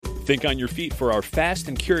Think on your feet for our Fast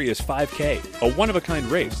and Curious 5K, a one-of-a-kind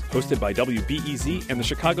race hosted by WBEZ and the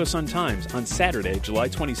Chicago Sun-Times on Saturday, July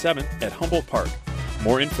 27th at Humboldt Park.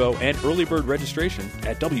 More info and early bird registration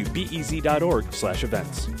at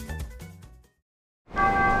wbez.org/events.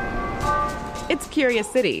 It's Curious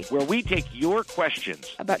City, where we take your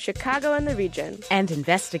questions about Chicago and the region and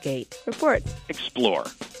investigate, report, explore.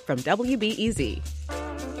 From WBEZ.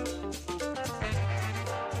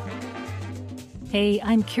 Hey,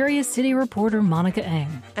 I'm Curious City reporter Monica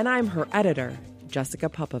Eng. And I'm her editor, Jessica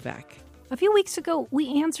Popovic. A few weeks ago,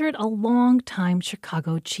 we answered a long-time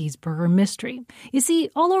Chicago cheeseburger mystery. You see,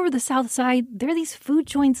 all over the South Side, there are these food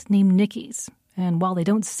joints named Nicky's. And while they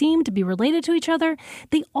don't seem to be related to each other,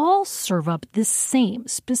 they all serve up this same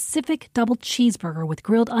specific double cheeseburger with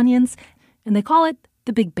grilled onions, and they call it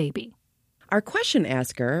the Big Baby. Our question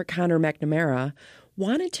asker, Connor McNamara,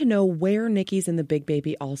 wanted to know where Nicky's and the Big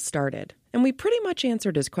Baby all started. And we pretty much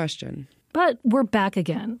answered his question. But we're back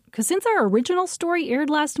again, because since our original story aired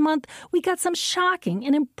last month, we got some shocking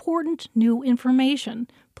and important new information,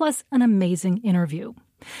 plus an amazing interview.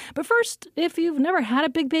 But first, if you've never had a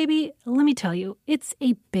Big Baby, let me tell you, it's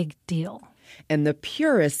a big deal. And the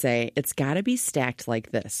purists say it's got to be stacked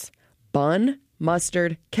like this: bun,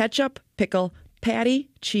 mustard, ketchup, pickle,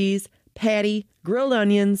 patty, cheese, patty, grilled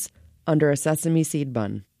onions, under a sesame seed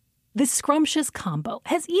bun. This scrumptious combo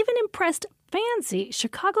has even impressed fancy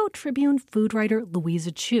Chicago Tribune food writer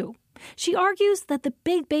Louisa Chu. She argues that the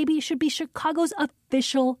Big Baby should be Chicago's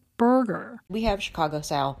official burger. We have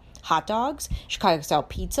Chicago-style hot dogs, Chicago-style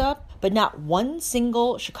pizza, but not one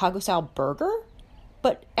single Chicago-style burger?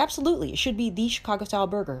 But absolutely, it should be the Chicago-style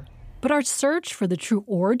burger. But our search for the true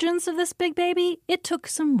origins of this Big Baby, it took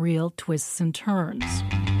some real twists and turns.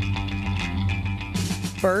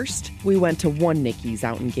 First, we went to one Nicky's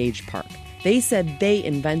out in Gage Park. They said they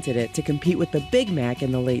invented it to compete with the Big Mac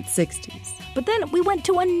in the late 60s. But then we went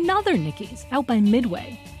to another Nicky's out by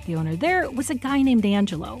Midway. The owner there was a guy named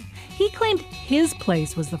Angelo. He claimed his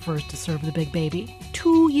place was the first to serve the Big Baby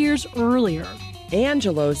 2 years earlier.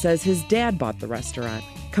 Angelo says his dad bought the restaurant,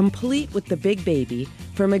 complete with the Big Baby,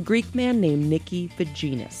 from a Greek man named Nicky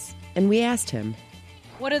Vaginas. And we asked him,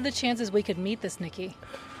 what are the chances we could meet this Nicky?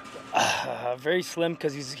 Very slim,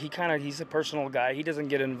 because he's a personal guy. He doesn't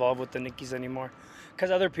get involved with the Nicky's anymore,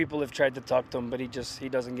 because other people have tried to talk to him, but he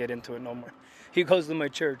doesn't get into it no more. He goes to my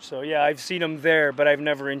church, so yeah, I've seen him there, but I've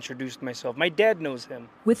never introduced myself. My dad knows him.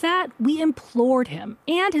 With that, we implored him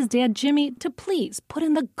and his dad Jimmy to please put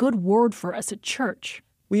in the good word for us at church.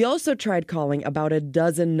 We also tried calling about a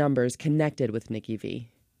dozen numbers connected with Nicky V.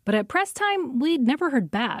 But at press time, we'd never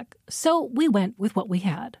heard back, so we went with what we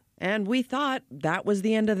had. And we thought that was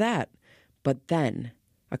the end of that. But then,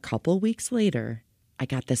 a couple weeks later, I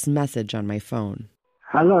got this message on my phone.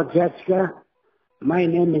 Hello, Jessica. My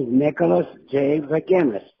name is Nicholas J.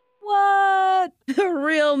 Vaginas. What? A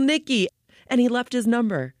real Nicky. And he left his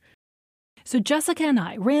number. So Jessica and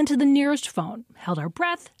I ran to the nearest phone, held our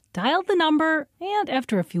breath, dialed the number, and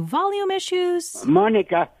after a few volume issues...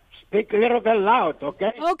 Monica, speak a little bit loud,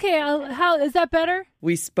 okay? Okay, how is that better?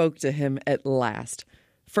 We spoke to him at last.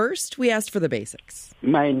 First, we asked for the basics.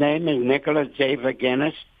 My name is Nicholas J.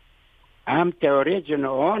 Vaginas. I'm the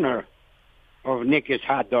original owner of Nicky's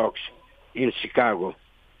Hot Dogs in Chicago.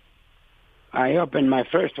 I opened my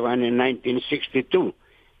first one in 1962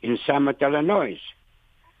 in Summit, Illinois.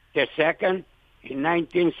 The second in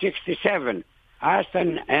 1967,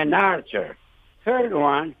 Austin and Archer. Third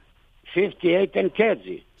one, 58 in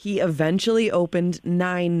Kedzie. He eventually opened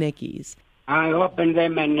 9 Nicky's. I opened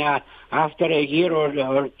them, and after a year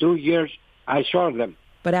or 2 years, I sold them.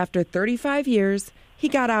 But after 35 years, he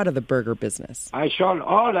got out of the burger business. I sold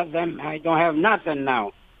all of them. I don't have nothing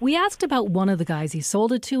now. We asked about one of the guys he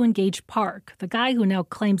sold it to in Gage Park, the guy who now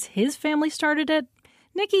claims his family started it.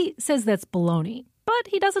 Nicky says that's baloney, but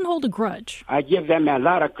he doesn't hold a grudge. I give them a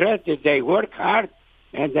lot of credit. They work hard,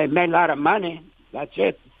 and they make a lot of money. That's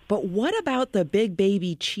it. But what about the Big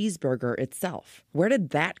Baby cheeseburger itself? Where did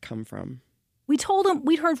that come from? We told him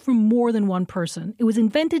we'd heard from more than one person. It was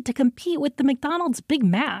invented to compete with the McDonald's Big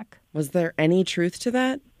Mac. Was there any truth to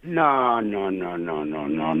that? No. No,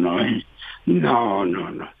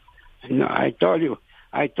 I told you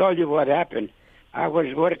what happened. I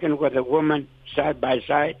was working with a woman side by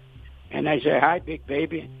side, and I said, hi, Big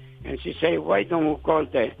Baby. And she said, why don't we call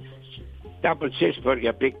the double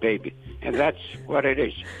cheeseburger Big Baby? And that's what it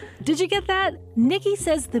is. Did you get that? Nicky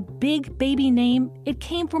says the Big Baby name, it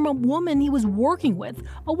came from a woman he was working with,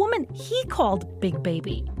 a woman he called Big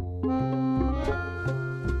Baby.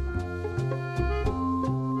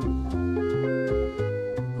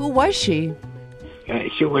 Who was she?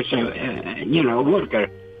 She was a worker.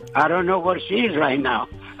 I don't know where she is right now.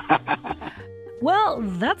 Well,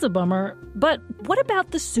 that's a bummer. But what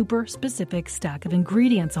about the super specific stack of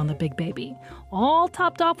ingredients on the Big Baby? All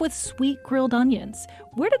topped off with sweet grilled onions.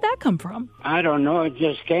 Where did that come from? I don't know. It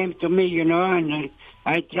just came to me, and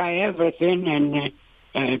I try everything.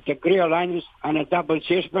 And the grilled onions on a double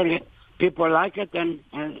cheeseburger, people like it, and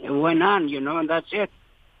it went on, and that's it.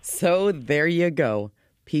 So there you go.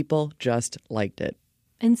 People just liked it.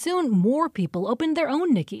 And soon more people opened their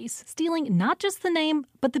own Nickies, stealing not just the name,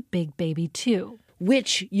 but the Big Baby too.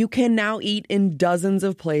 Which you can now eat in dozens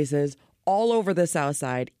of places all over the South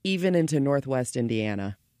Side, even into Northwest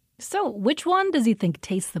Indiana. So which one does he think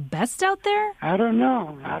tastes the best out there? I don't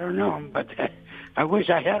know, but I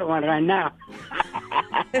wish I had one right now.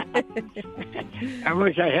 I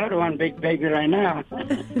wish I had one Big Baby right now.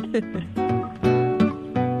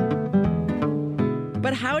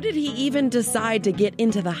 But how did he even decide to get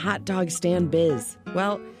into the hot dog stand biz?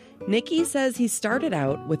 Well, Nicky says he started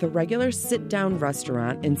out with a regular sit-down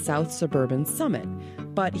restaurant in South Suburban Summit,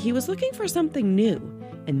 but he was looking for something new.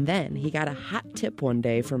 And then he got a hot tip one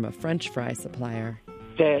day from a French fry supplier.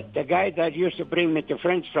 The guy that used to bring me the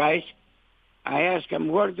French fries, I asked him,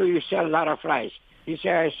 where do you sell a lot of fries? He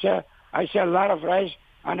said, I sell a lot of fries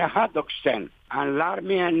on a hot dog stand on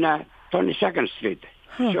Laramie and 22nd Street.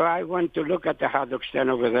 So I went to look at the hot dog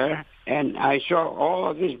stand over there, and I saw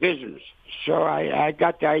all of this business. So I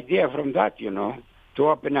got the idea from that, to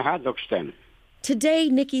open a hot dog stand. Today,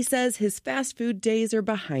 Nicky says his fast food days are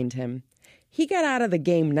behind him. He got out of the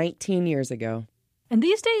game 19 years ago. And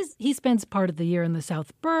these days, he spends part of the year in the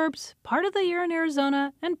South Burbs, part of the year in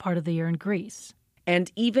Arizona, and part of the year in Greece.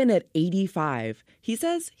 And even at 85, he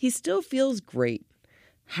says he still feels great.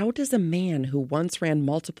 How does a man who once ran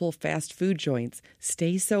multiple fast food joints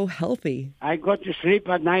stay so healthy? I go to sleep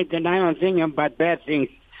at night and I don't think about bad things.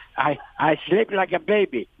 I sleep like a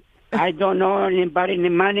baby. I don't know anybody any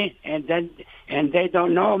money, and they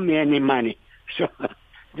don't know me any money. So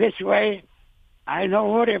this way, I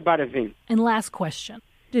don't worry about a thing. And last question.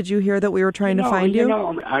 Did you hear that we were trying to find you?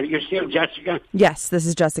 Are you still Jessica? Yes, this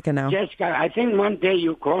is Jessica now. Jessica, I think one day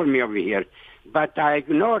you called me over here, but I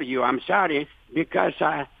ignored you. I'm sorry, because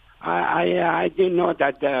I didn't know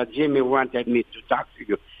that Jimmy wanted me to talk to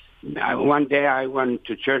you. One day I went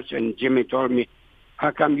to church and Jimmy told me,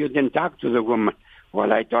 how come you didn't talk to the woman?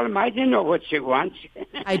 Well, I told him I didn't know what she wants.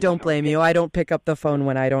 I don't blame you. I don't pick up the phone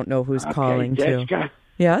when I don't know who's calling, Jessica? too.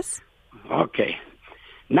 Yes? Okay.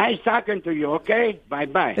 Nice talking to you, okay?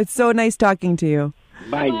 Bye-bye. It's so nice talking to you.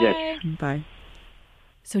 Bye, Jessica. Bye.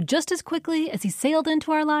 So just as quickly as he sailed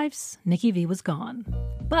into our lives, Nicky V was gone.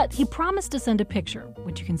 But he promised to send a picture,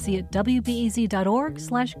 which you can see at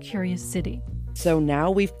wbez.org/Curious City. So now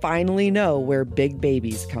we finally know where big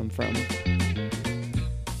babies come from.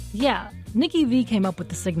 Yeah, Nicky V came up with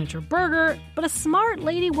the signature burger, but a smart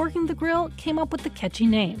lady working the grill came up with the catchy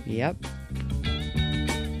name. Yep.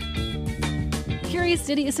 Curious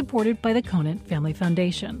City is supported by the Conant Family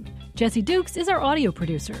Foundation. Jesse Dukes is our audio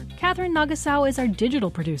producer. Catherine Nagasawa is our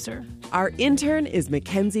digital producer. Our intern is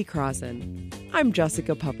Mackenzie Crossan. I'm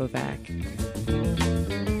Jessica Popovac.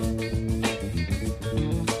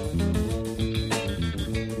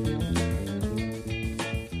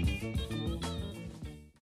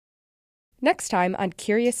 Next time on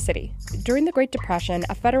Curious City. During the Great Depression,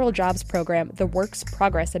 a federal jobs program, the Works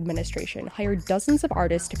Progress Administration, hired dozens of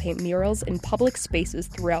artists to paint murals in public spaces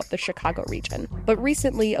throughout the Chicago region. But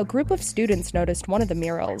recently, a group of students noticed one of the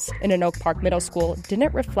murals in an Oak Park middle school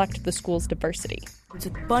didn't reflect the school's diversity. It's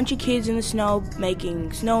a bunch of kids in the snow making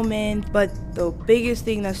snowmen, but the biggest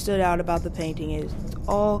thing that stood out about the painting is it's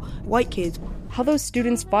all white kids. How those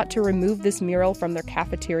students fought to remove this mural from their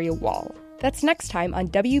cafeteria wall. That's next time on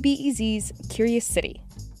WBEZ's Curious City.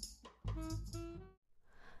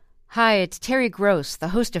 Hi, it's Terry Gross, the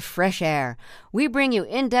host of Fresh Air. We bring you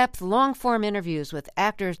in-depth, long-form interviews with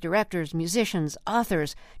actors, directors, musicians,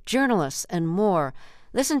 authors, journalists, and more.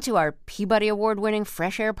 Listen to our Peabody Award-winning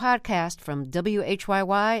Fresh Air podcast from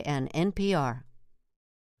WHYY and NPR.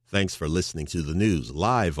 Thanks for listening to the news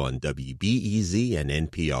live on WBEZ and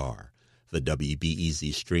NPR. The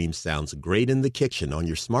WBEZ stream sounds great in the kitchen on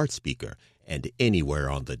your smart speaker and anywhere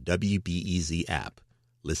on the WBEZ app.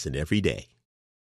 Listen every day.